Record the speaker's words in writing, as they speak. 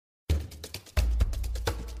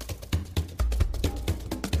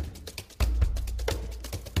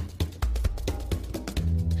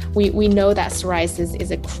We know that psoriasis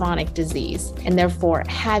is a chronic disease, and therefore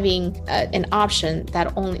having an option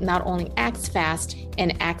that not only acts fast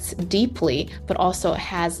and acts deeply, but also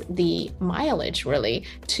has the mileage really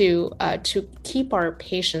to keep our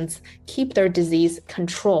patients, keep their disease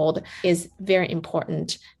controlled is very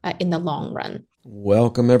important in the long run.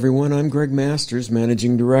 Welcome, everyone. I'm Greg Masters,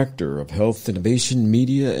 Managing Director of Health Innovation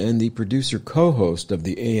Media and the producer-co-host of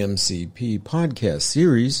the AMCP podcast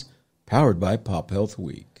series, powered by Pop Health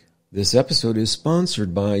Week. This episode is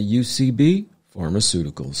sponsored by UCB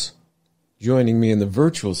Pharmaceuticals. Joining me in the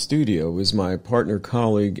virtual studio is my partner,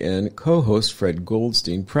 colleague, and co-host Fred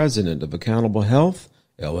Goldstein, President of Accountable Health,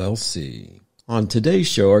 LLC. On today's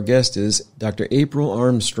show, our guest is Dr. April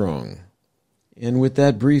Armstrong. And with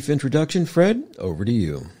that brief introduction, Fred, over to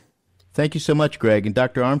you. Thank you so much, Greg. And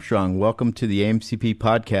Dr. Armstrong, welcome to the AMCP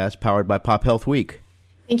podcast powered by Pop Health Week.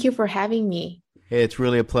 Thank you for having me. Hey, it's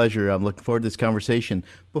really a pleasure. I'm looking forward to this conversation.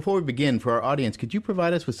 Before we begin, for our audience, could you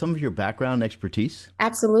provide us with some of your background expertise?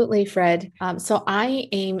 Absolutely, Fred. So I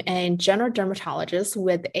am a general dermatologist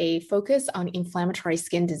with a focus on inflammatory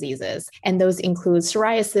skin diseases, and those include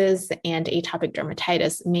psoriasis and atopic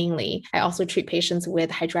dermatitis mainly. I also treat patients with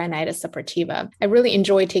hidradenitis suppurativa. I really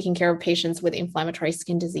enjoy taking care of patients with inflammatory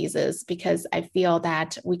skin diseases because I feel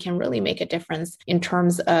that we can really make a difference in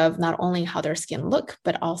terms of not only how their skin look,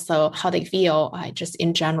 but also how they feel just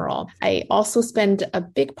in general. I also spend a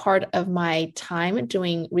big part of my time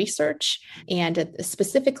doing research and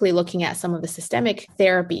specifically looking at some of the systemic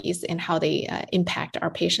therapies and how they impact our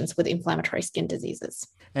patients with inflammatory skin diseases.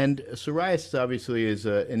 And psoriasis obviously is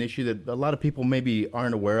an issue that a lot of people maybe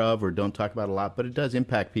aren't aware of or don't talk about a lot, but it does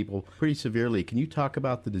impact people pretty severely. Can you talk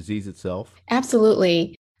about the disease itself?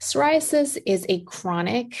 Absolutely. Psoriasis is a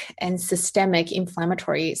chronic and systemic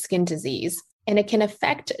inflammatory skin disease, and it can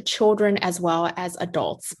affect children as well as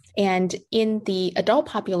adults. And in the adult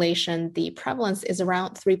population, the prevalence is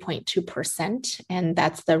around 3.2%, and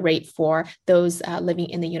that's the rate for those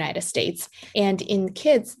living in the United States. And in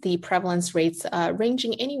kids, the prevalence rates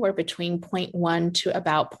ranging anywhere between 0.1 to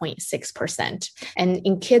about 0.6%. And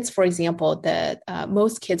in kids, for example,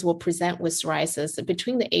 most kids will present with psoriasis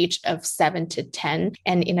between the age of 7 to 10.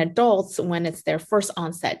 And in adults, when it's their first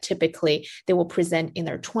onset, typically they will present in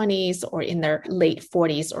their 20s or in their late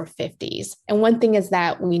 40s or 50s. And one thing is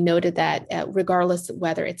that we noted that regardless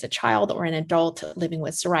whether it's a child or an adult living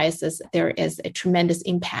with psoriasis, there is a tremendous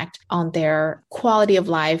impact on their quality of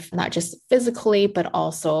life, not just physically, but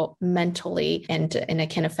also mentally, and it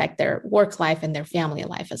can affect their work life and their family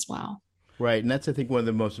life as well. Right, and that's, I think, one of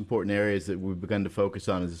the most important areas that we've begun to focus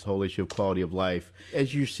on is this whole issue of quality of life.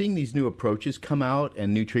 As you're seeing these new approaches come out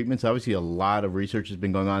and new treatments, obviously a lot of research has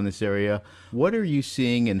been going on in this area. What are you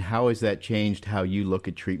seeing, and how has that changed how you look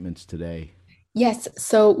at treatments today? Yes.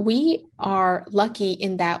 So we are lucky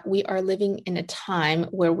in that we are living in a time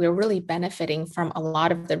where we're really benefiting from a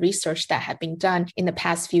lot of the research that had been done in the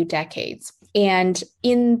past few decades. And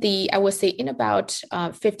I would say in about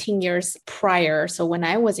 15 years prior, so when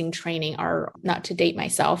I was in training, not to date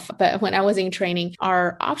myself, but when I was in training,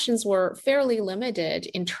 our options were fairly limited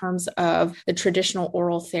in terms of the traditional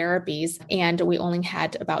oral therapies, and we only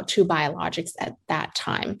had about 2 biologics at that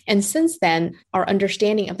time. And since then, our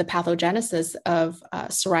understanding of the pathogenesis of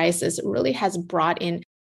psoriasis really has brought in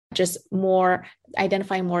just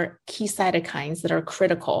identifying more key cytokines that are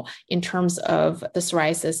critical in terms of the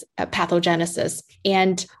psoriasis pathogenesis.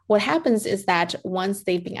 And what happens is that once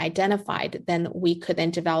they've been identified, then we could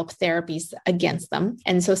then develop therapies against them.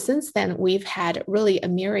 And so since then, we've had really a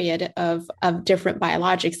myriad of different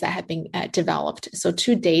biologics that have been developed. So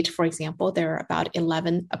to date, for example, there are about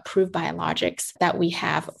 11 approved biologics that we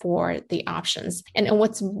have for the options. And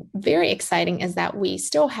what's very exciting is that we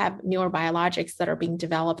still have newer biologics that are being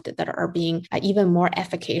developed that are being even more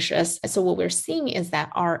efficacious. So what we're seeing is that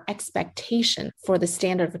our expectation for the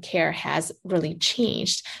standard of care has really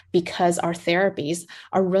changed because our therapies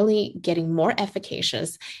are really getting more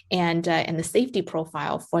efficacious, and the safety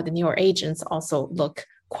profile for the newer agents also look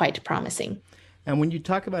quite promising. And when you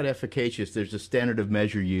talk about efficacious, there's a standard of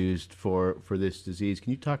measure used for this disease. Can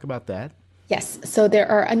you talk about that? Yes. So there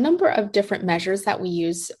are a number of different measures that we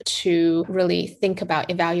use to really think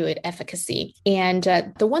about evaluate efficacy. And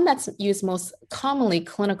the one that's used most commonly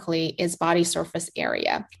clinically is body surface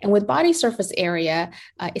area. And with body surface area,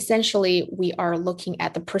 essentially, we are looking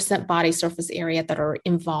at the percent body surface area that are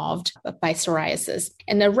involved by psoriasis.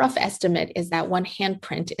 And the rough estimate is that one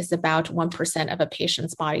handprint is about 1% of a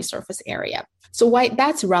patient's body surface area. So why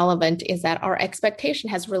that's relevant is that our expectation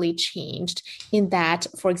has really changed in that,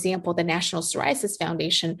 for example, the National International Psoriasis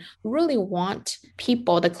Foundation really want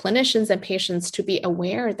people, the clinicians and patients, to be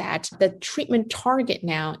aware that the treatment target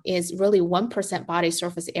now is really 1% body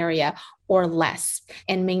surface area or less,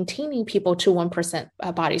 and maintaining people to 1%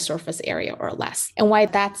 body surface area or less. And why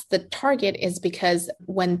that's the target is because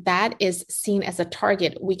when that is seen as a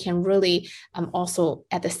target, we can really also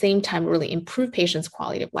at the same time really improve patients'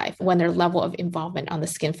 quality of life when their level of involvement on the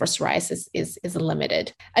skin for psoriasis is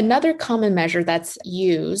limited. Another common measure that's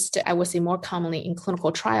used, I would say more commonly in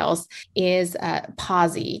clinical trials, is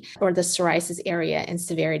PASI, or the Psoriasis Area and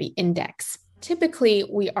Severity Index. Typically,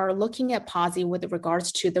 we are looking at PASI with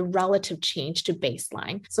regards to the relative change to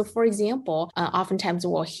baseline. So for example, oftentimes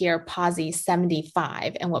we'll hear PASI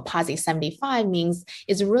 75, and what PASI 75 means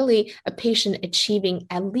is really a patient achieving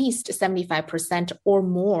at least 75% or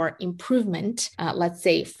more improvement, let's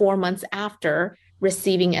say 4 months after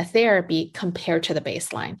receiving a therapy compared to the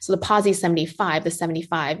baseline. So the PASI 75, the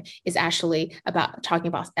 75 is actually about talking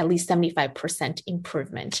about at least 75%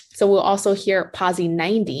 improvement. So we'll also hear PASI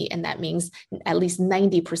 90, and that means at least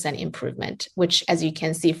 90% improvement, which, as you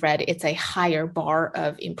can see, Fred, it's a higher bar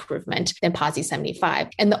of improvement than PASI 75.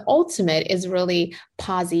 And the ultimate is really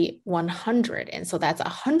PASI 100. And so that's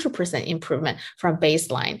 100% improvement from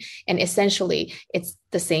baseline. And essentially, it's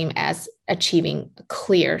the same as achieving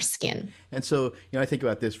clear skin. And so, I think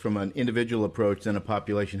about this from an individual approach and a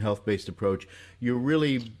population health-based approach. You're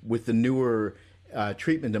really, with the newer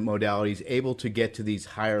treatment modalities, able to get to these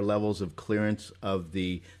higher levels of clearance of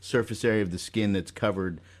the surface area of the skin that's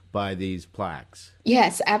covered by these plaques.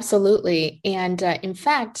 Yes, absolutely. And in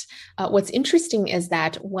fact, what's interesting is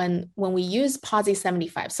that when we use PASI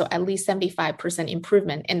 75, so at least 75%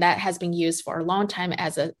 improvement, and that has been used for a long time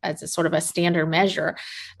as a sort of a standard measure,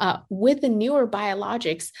 with the newer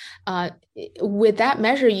biologics, with that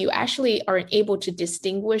measure, you actually aren't able to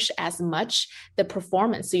distinguish as much the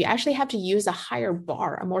performance. So you actually have to use a higher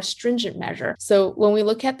bar, a more stringent measure. So when we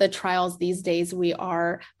look at the trials these days, we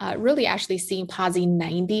are really actually seeing PASI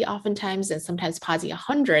 90 oftentimes, and sometimes PASI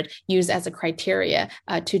 100 used as a criteria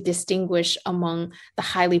to distinguish among the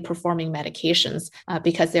highly performing medications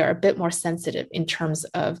because they're a bit more sensitive in terms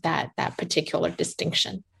of that particular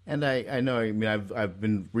distinction. And I know, I've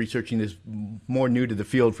been researching this, more new to the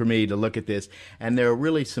field for me to look at this, and there are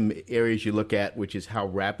really some areas you look at, which is how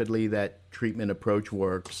rapidly that treatment approach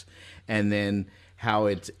works, and then how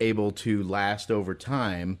it's able to last over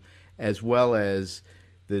time, as well as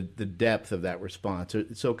the depth of that response.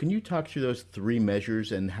 So can you talk through those three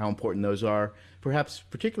measures and how important those are, perhaps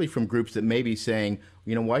particularly from groups that may be saying,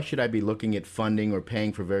 why should I be looking at funding or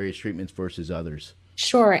paying for various treatments versus others?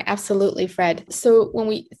 Sure, absolutely, Fred. So when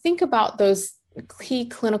we think about those key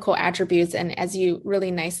clinical attributes, and as you really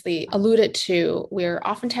nicely alluded to, we're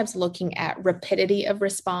oftentimes looking at rapidity of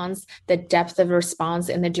response, the depth of response,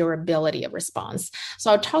 and the durability of response. So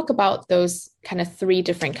I'll talk about those kind of three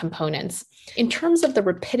different components. In terms of the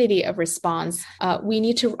rapidity of response, we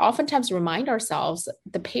need to oftentimes remind ourselves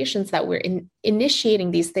the patients that we're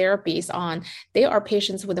initiating these therapies on, they are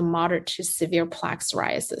patients with a moderate to severe plaque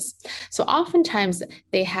psoriasis. So oftentimes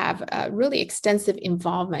they have really extensive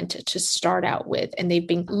involvement to start out with, and they've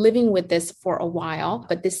been living with this for a while,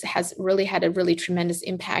 but this has really had a really tremendous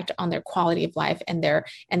impact on their quality of life and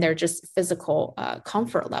their just physical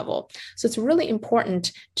comfort level. So it's really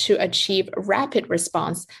important to achieve rapid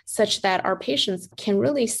response such that our patients can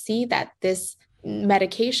really see that this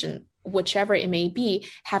medication, whichever it may be,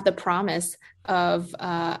 have the promise of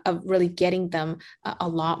really getting them a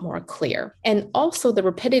lot more clear. And also the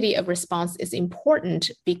rapidity of response is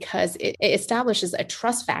important because it establishes a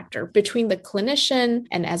trust factor between the clinician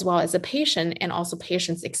and as well as the patient, and also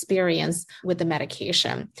patient's experience with the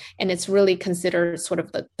medication. And it's really considered sort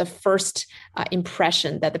of the first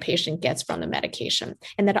impression that the patient gets from the medication.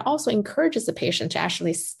 And that also encourages the patient to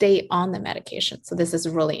actually stay on the medication. So this is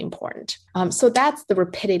really important. So that's the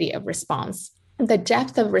rapidity of response. The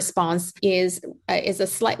depth of response is a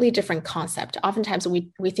slightly different concept. Oftentimes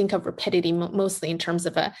we think of rapidity mostly in terms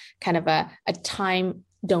of a kind of a time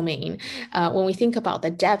domain. When we think about the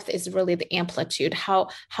depth, is really the amplitude, how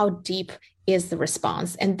deep is the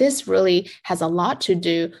response. And this really has a lot to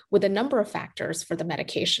do with a number of factors for the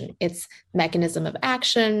medication. Its mechanism of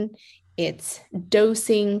action, its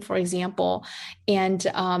dosing, for example, and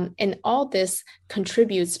all this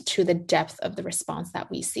contributes to the depth of the response that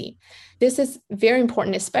we see. This is very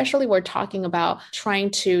important, especially we're talking about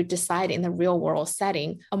trying to decide in the real world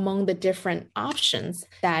setting among the different options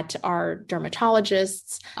that our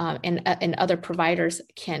dermatologists and other providers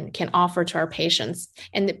can offer to our patients.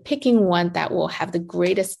 And picking one that will have the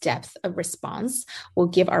greatest depth of response will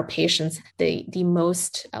give our patients the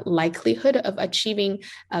most likelihood of achieving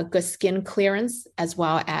good skin skin clearance, as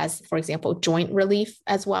well as, for example, joint relief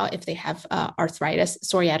as well if they have arthritis,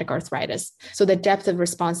 psoriatic arthritis. So the depth of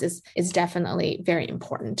response is definitely very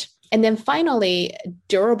important. And then finally,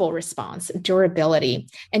 durable response, durability.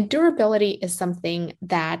 And durability is something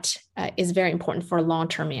that is very important for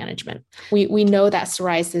long-term management. We know that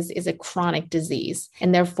psoriasis is a chronic disease,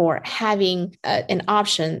 and therefore having an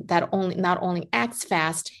option that not only acts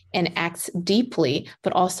fast and acts deeply,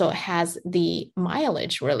 but also has the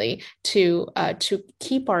mileage really to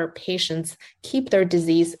keep our patients, keep their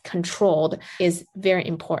disease controlled is very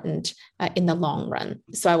important in the long run.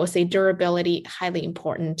 So I would say durability, highly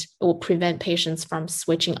important. It will prevent patients from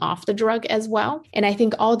switching off the drug as well. And I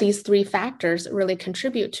think all these three factors really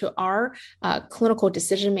contribute to our clinical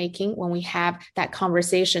decision-making when we have that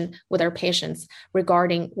conversation with our patients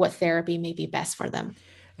regarding what therapy may be best for them.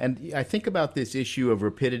 And I think about this issue of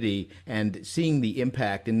rapidity and seeing the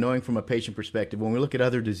impact and knowing from a patient perspective, when we look at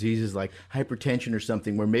other diseases like hypertension or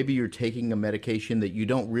something where maybe you're taking a medication that you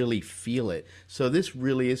don't really feel it. So this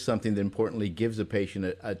really is something that importantly gives a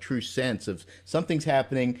patient a true sense of something's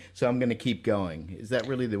happening, so I'm going to keep going. Is that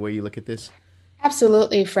really the way you look at this?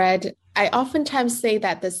 Absolutely, Fred. I oftentimes say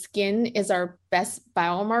that the skin is our best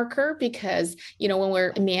biomarker because, when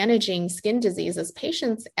we're managing skin diseases,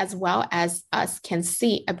 patients as well as us can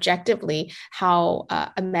see objectively how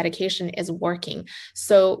a medication is working.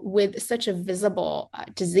 So with such a visible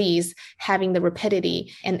disease, having the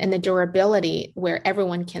rapidity and the durability where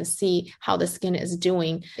everyone can see how the skin is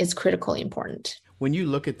doing is critically important. When you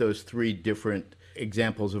look at those three different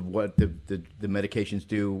examples of what the medications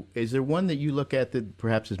do, is there one that you look at that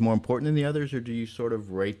perhaps is more important than the others, or do you sort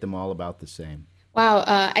of rate them all about the same? Wow,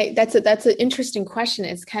 that's an interesting question.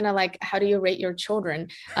 It's kind of like, how do you rate your children?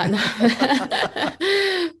 But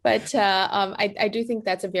I do think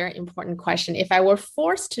that's a very important question. If I were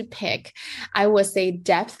forced to pick, I would say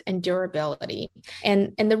depth and durability.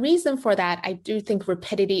 And the reason for that, I do think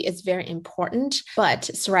rapidity is very important, but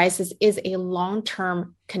psoriasis is a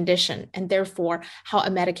long-term condition, and therefore how a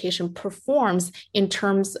medication performs in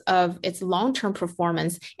terms of its long-term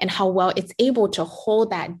performance and how well it's able to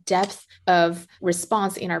hold that depth of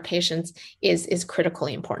response in our patients is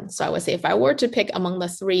critically important. So I would say if I were to pick among the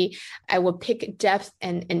three, I would pick depth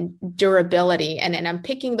and durability. And I'm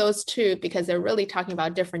picking those two because they're really talking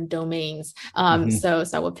about different domains. So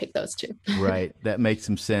I would pick those two. Right. That makes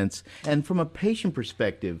some sense. And from a patient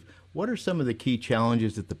perspective, what are some of the key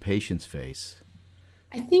challenges that the patients face?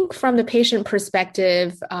 I think from the patient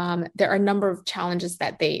perspective, there are a number of challenges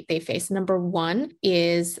that they face. Number one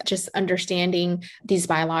is just understanding these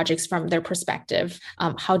biologics from their perspective.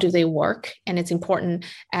 How do they work? And it's important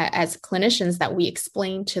as clinicians that we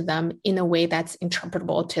explain to them in a way that's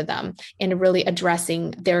interpretable to them and really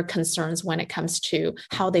addressing their concerns when it comes to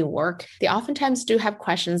how they work. They oftentimes do have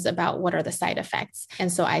questions about what are the side effects.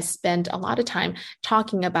 And so I spend a lot of time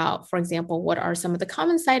talking about, for example, what are some of the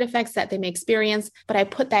common side effects that they may experience, but I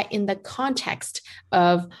put that in the context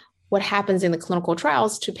of what happens in the clinical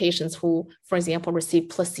trials to patients who, for example, receive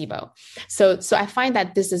placebo. So I find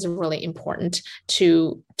that this is really important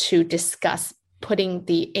to discuss, putting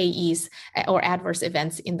the AEs or adverse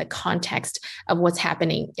events in the context of what's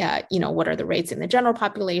happening, what are the rates in the general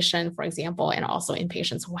population, for example, and also in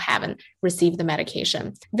patients who haven't received the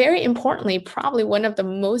medication. Very importantly, probably one of the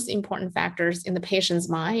most important factors in the patient's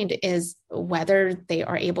mind is whether they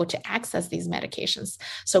are able to access these medications.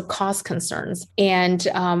 So cost concerns. And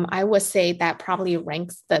I would say that probably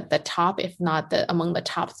ranks the top, if not among the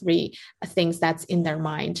top three things that's in their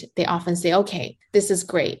mind. They often say, okay, this is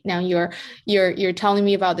great. Now you're telling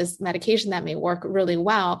me about this medication that may work really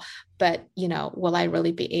well, but will I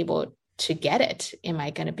really be able to get it? Am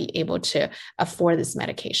I going to be able to afford this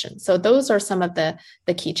medication? So those are some of the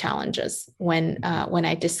key challenges when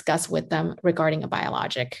I discuss with them regarding a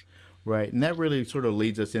biologic. Right. And that really sort of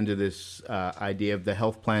leads us into this idea of the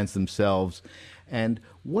health plans themselves. And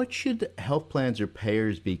what should health plans or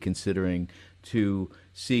payers be considering to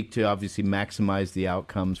seek to obviously maximize the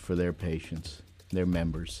outcomes for their patients, their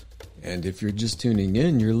members? And if you're just tuning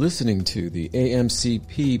in, you're listening to the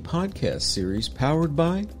AMCP podcast series powered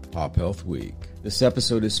by Pop Health Week. This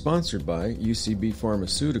episode is sponsored by UCB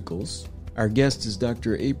Pharmaceuticals. Our guest is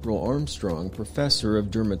Dr. April Armstrong, professor of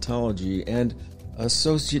dermatology and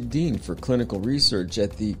Associate Dean for Clinical Research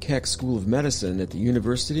at the Keck School of Medicine at the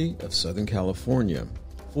University of Southern California.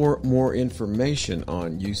 For more information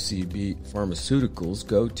on UCB Pharmaceuticals,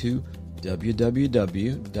 go to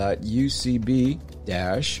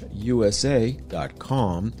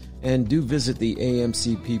www.ucb-usa.com, and do visit the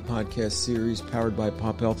AMCP podcast series powered by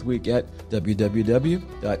Pop Health Week at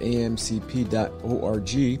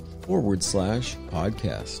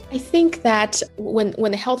www.amcp.org/podcast. I think that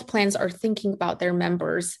when the health plans are thinking about their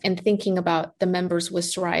members and thinking about the members with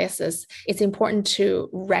psoriasis, it's important to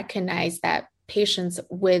recognize that patients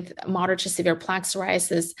with moderate to severe plaque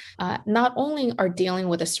psoriasis not only are dealing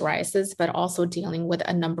with a psoriasis, but also dealing with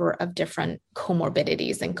a number of different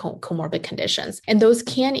comorbidities and comorbid conditions. And those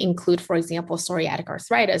can include, for example, psoriatic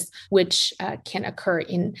arthritis, which can occur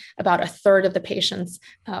in about a third of the patients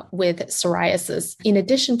with psoriasis. In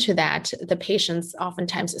addition to that, the patients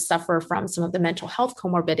oftentimes suffer from some of the mental health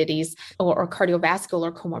comorbidities or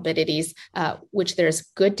cardiovascular comorbidities, which there's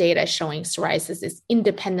good data showing psoriasis is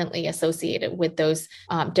independently associated with those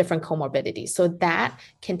different comorbidities. So that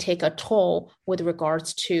can take a toll with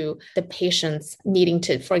regards to the patients needing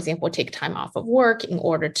to, for example, take time off of work in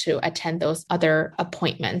order to attend those other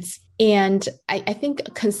appointments. And I think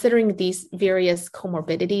considering these various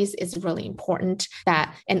comorbidities is really important,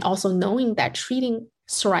 and also knowing that treating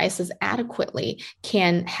psoriasis adequately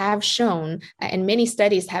can have shown, and many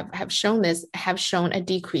studies have shown a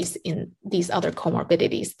decrease in these other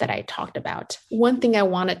comorbidities that I talked about. One thing I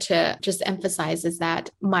wanted to just emphasize is that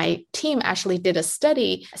my team actually did a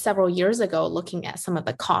study several years ago looking at some of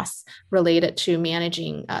the costs related to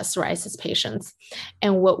managing psoriasis patients.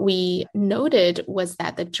 And what we noted was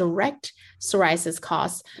that the direct psoriasis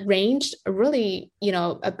costs ranged really,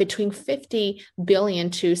 between $50 billion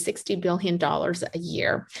to $60 billion a year.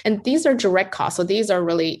 And these are direct costs. So these are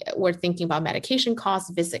really, we're thinking about medication costs,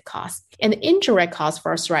 visit costs. And indirect costs for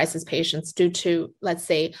our psoriasis patients due to, let's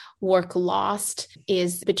say, work lost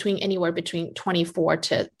is anywhere between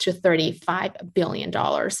 $24 to $35 billion.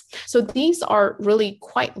 So these are really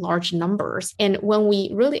quite large numbers. And when we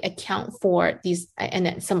really account for these and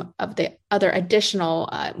then some of the other additional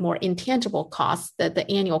more intangible costs, that the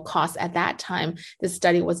annual cost at that time, this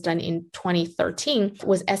study was done in 2013,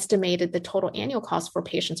 was estimated the total annual cost for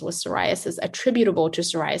patients with psoriasis attributable to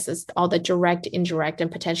psoriasis, all the direct, indirect, and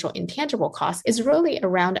potential intangible costs is really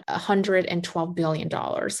around $112 billion.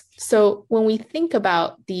 So when we think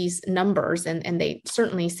about these numbers, and they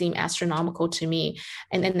certainly seem astronomical to me,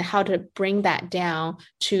 and then how to bring that down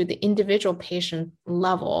to the individual patient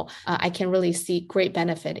level, I can really see great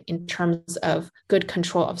benefit in terms of good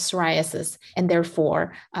control of psoriasis, and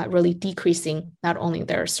therefore really decreasing not only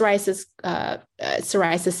their psoriasis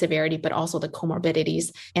severity, but also the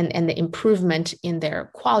comorbidities and the improvement in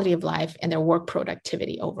their quality of life and their work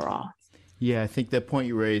productivity overall. Yeah, I think that point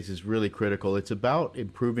you raise is really critical. It's about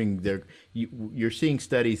improving you're seeing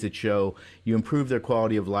studies that show you improve their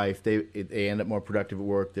quality of life, they end up more productive at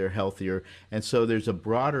work, they're healthier. And so there's a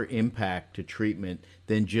broader impact to treatment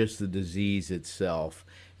than just the disease itself.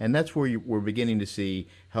 And that's where we're beginning to see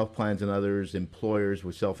health plans and others, employers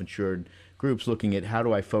with self-insured groups looking at how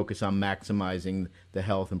do I focus on maximizing the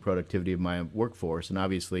health and productivity of my workforce. And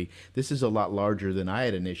obviously, this is a lot larger than I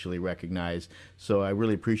had initially recognized. So I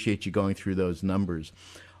really appreciate you going through those numbers.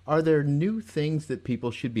 Are there new things that people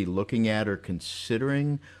should be looking at or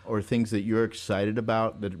considering, or things that you're excited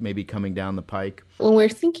about that may be coming down the pike? When we're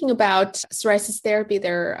thinking about psoriasis therapy,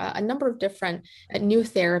 there are a number of different new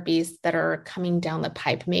therapies that are coming down the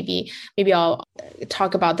pipe. Maybe I'll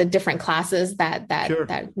talk about the different classes that Sure.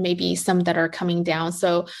 that maybe some that are coming down.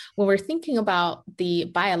 So when we're thinking about the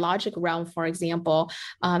biologic realm, for example,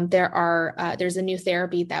 there's a new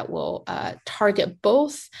therapy that will target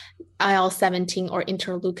both IL-17 or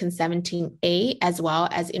interleukin-17A as well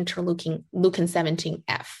as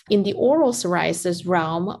interleukin-17F. In the oral psoriasis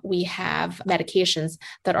realm, we have medications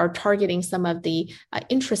that are targeting some of the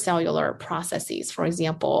intracellular processes. For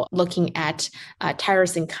example, looking at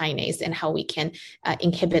tyrosine kinase and how we can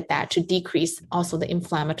inhibit that to decrease also the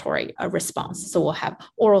inflammatory response. So we'll have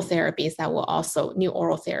new oral therapies that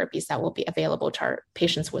will be available to our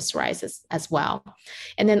patients with psoriasis as well.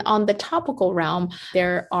 And then on the topical realm,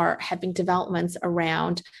 there have been developments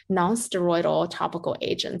around non-steroidal topical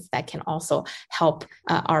agents that can also help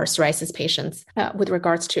our psoriasis patients with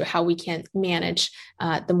regards to how we can manage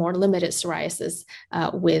the more limited psoriasis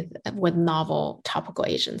with novel topical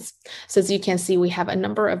agents. So as you can see, we have a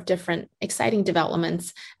number of different exciting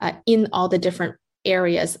developments in all the different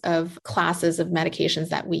areas of classes of medications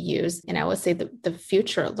that we use. And I would say that the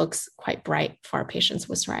future looks quite bright for our patients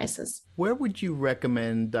with psoriasis. Where would you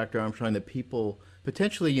recommend, Dr. Armstrong, that people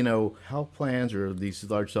potentially, health plans or these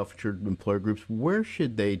large self-insured employer groups, where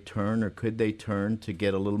should they turn or could they turn to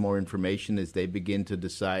get a little more information as they begin to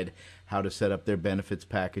decide how to set up their benefits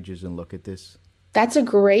packages and look at this? That's a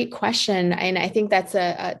great question, and I think that's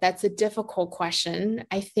a difficult question.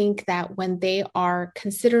 I think that when they are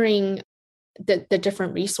considering the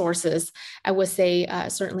different resources, I would say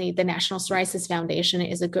certainly the National Psoriasis Foundation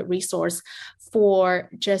is a good resource for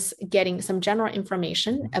just getting some general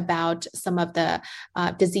information about some of the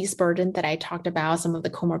disease burden that I talked about, some of the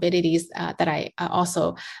comorbidities that I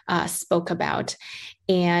also spoke about.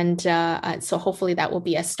 And so hopefully that will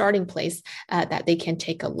be a starting place that they can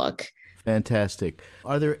take a look. Fantastic.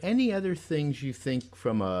 Are there any other things you think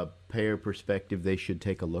from a payer perspective they should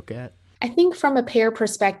take a look at? I think from a payer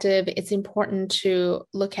perspective, it's important to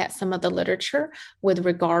look at some of the literature with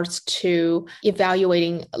regards to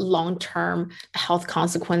evaluating long-term health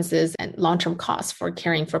consequences and long-term costs for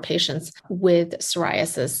caring for patients with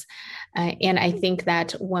psoriasis. And I think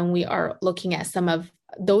that when we are looking at some of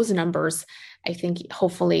those numbers, I think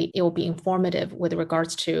hopefully it will be informative with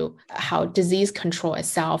regards to how disease control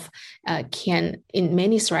itself can, in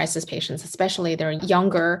many psoriasis patients, especially they're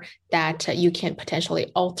younger, that you can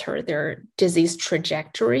potentially alter their disease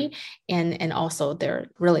trajectory and also their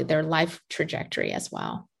life trajectory as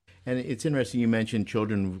well. And it's interesting you mentioned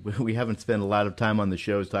children. We haven't spent a lot of time on the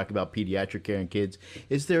shows talking about pediatric care in kids.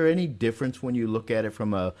 Is there any difference when you look at it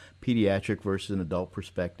from a pediatric versus an adult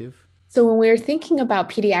perspective? So when we're thinking about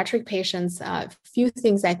pediatric patients, a few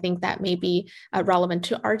things I think that may be relevant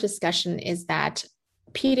to our discussion is that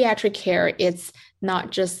pediatric care, it's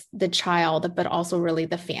not just the child, but also really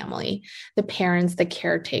the family, the parents, the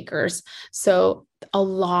caretakers. So a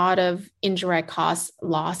lot of indirect costs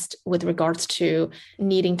lost with regards to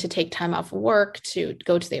needing to take time off work to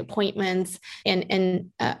go to the appointments.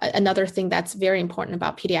 And another thing that's very important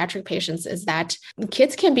about pediatric patients is that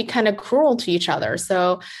kids can be kind of cruel to each other.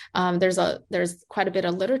 So there's quite a bit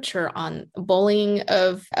of literature on bullying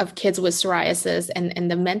of kids with psoriasis,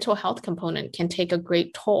 and the mental health component can take a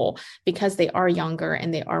great toll because they are younger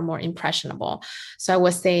and they are more impressionable. So I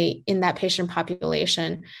would say in that patient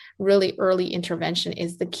population, really early intervention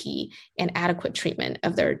is the key, and adequate treatment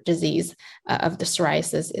of their disease of the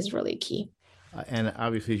psoriasis is really key. And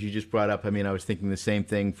obviously, as you just brought up, I mean, I was thinking the same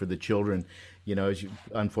thing for the children, as you,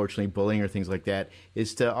 unfortunately, bullying or things like that,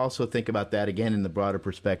 is to also think about that again in the broader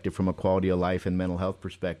perspective from a quality of life and mental health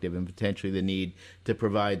perspective, and potentially the need to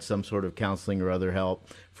provide some sort of counseling or other help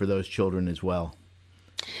for those children as well.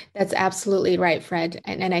 That's absolutely right, Fred.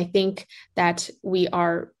 And I think that we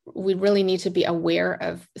really need to be aware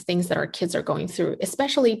of things that our kids are going through,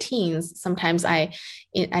 especially teens. Sometimes I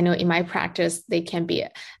know in my practice, they can be,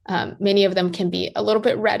 many of them can be a little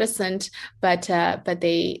bit reticent, but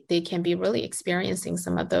they can be really experiencing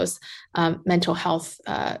some of those mental health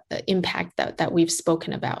impact that we've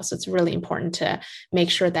spoken about. So it's really important to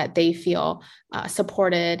make sure that they feel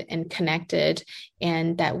supported and connected,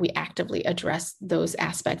 and that we actively address those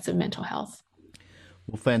aspects of mental health.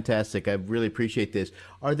 Well, fantastic. I really appreciate this.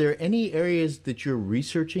 Are there any areas that you're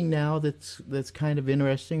researching now that's kind of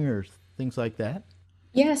interesting or things like that?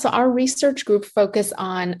 Yeah, so our research group focus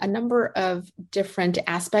on a number of different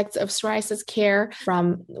aspects of psoriasis care,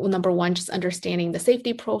 from number one, just understanding the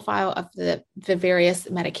safety profile of the various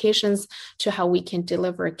medications, to how we can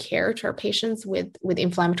deliver care to our patients with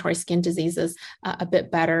inflammatory skin diseases a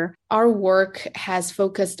bit better. Our work has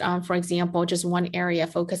focused on, for example, just one area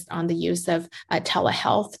focused on the use of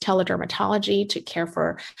telehealth, teledermatology to care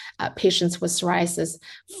for patients with psoriasis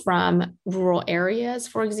from rural areas,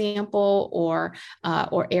 for example, or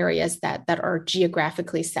areas that are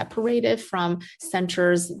geographically separated from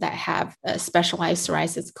centers that have specialized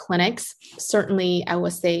psoriasis clinics. Certainly, I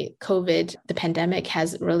would say COVID, the pandemic,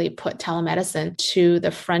 has really put telemedicine to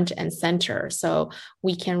the front and center. So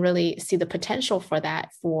we can really see the potential for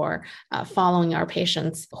that, for following our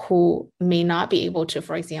patients who may not be able to,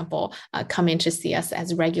 for example, come in to see us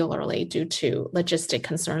as regularly due to logistic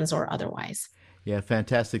concerns or otherwise. Yeah,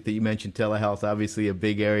 fantastic that you mentioned telehealth. Obviously, a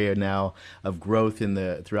big area now of growth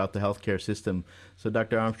throughout the healthcare system. So,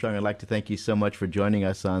 Dr. Armstrong, I'd like to thank you so much for joining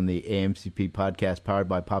us on the AMCP podcast powered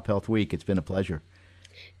by Pop Health Week. It's been a pleasure.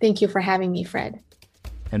 Thank you for having me, Fred.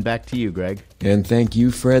 And back to you, Greg. And thank you,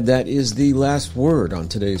 Fred. That is the last word on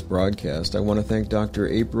today's broadcast. I want to thank Dr.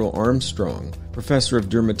 April Armstrong, Professor of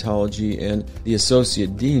Dermatology and the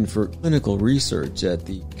Associate Dean for Clinical Research at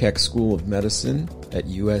the Keck School of Medicine at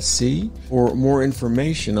USC. For more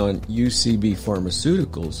information on UCB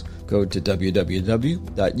Pharmaceuticals, go to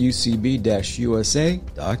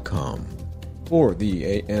www.ucb-usa.com. For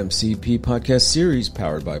the AMCP podcast series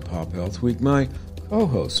powered by Pop Health Week, my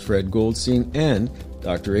co-host Fred Goldstein and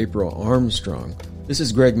Dr. April Armstrong, this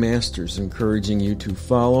is Greg Masters encouraging you to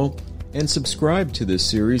follow and subscribe to this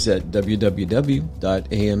series at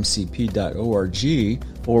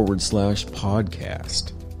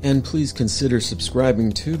www.amcp.org/podcast. And please consider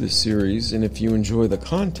subscribing to the series, and if you enjoy the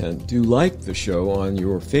content, do like the show on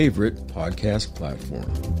your favorite podcast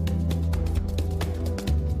platform.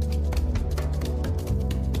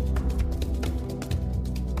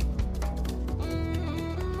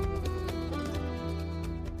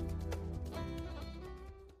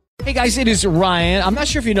 Hey guys, it is Ryan. I'm not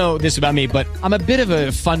sure if you know this about me, but I'm a bit of a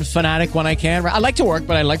fun fanatic when I can. I like to work,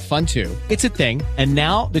 but I like fun too. It's a thing. And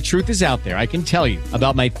now the truth is out there. I can tell you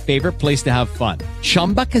about my favorite place to have fun.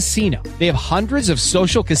 Chumba Casino. They have hundreds of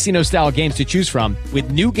social casino style games to choose from with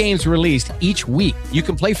new games released each week. You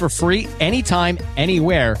can play for free anytime,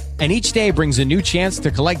 anywhere. And each day brings a new chance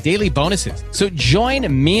to collect daily bonuses. So join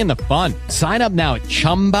me in the fun. Sign up now at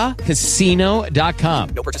ChumbaCasino.com.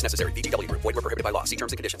 No purchase necessary. VGW Group. Void where prohibited by law. See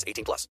terms and conditions. 18+.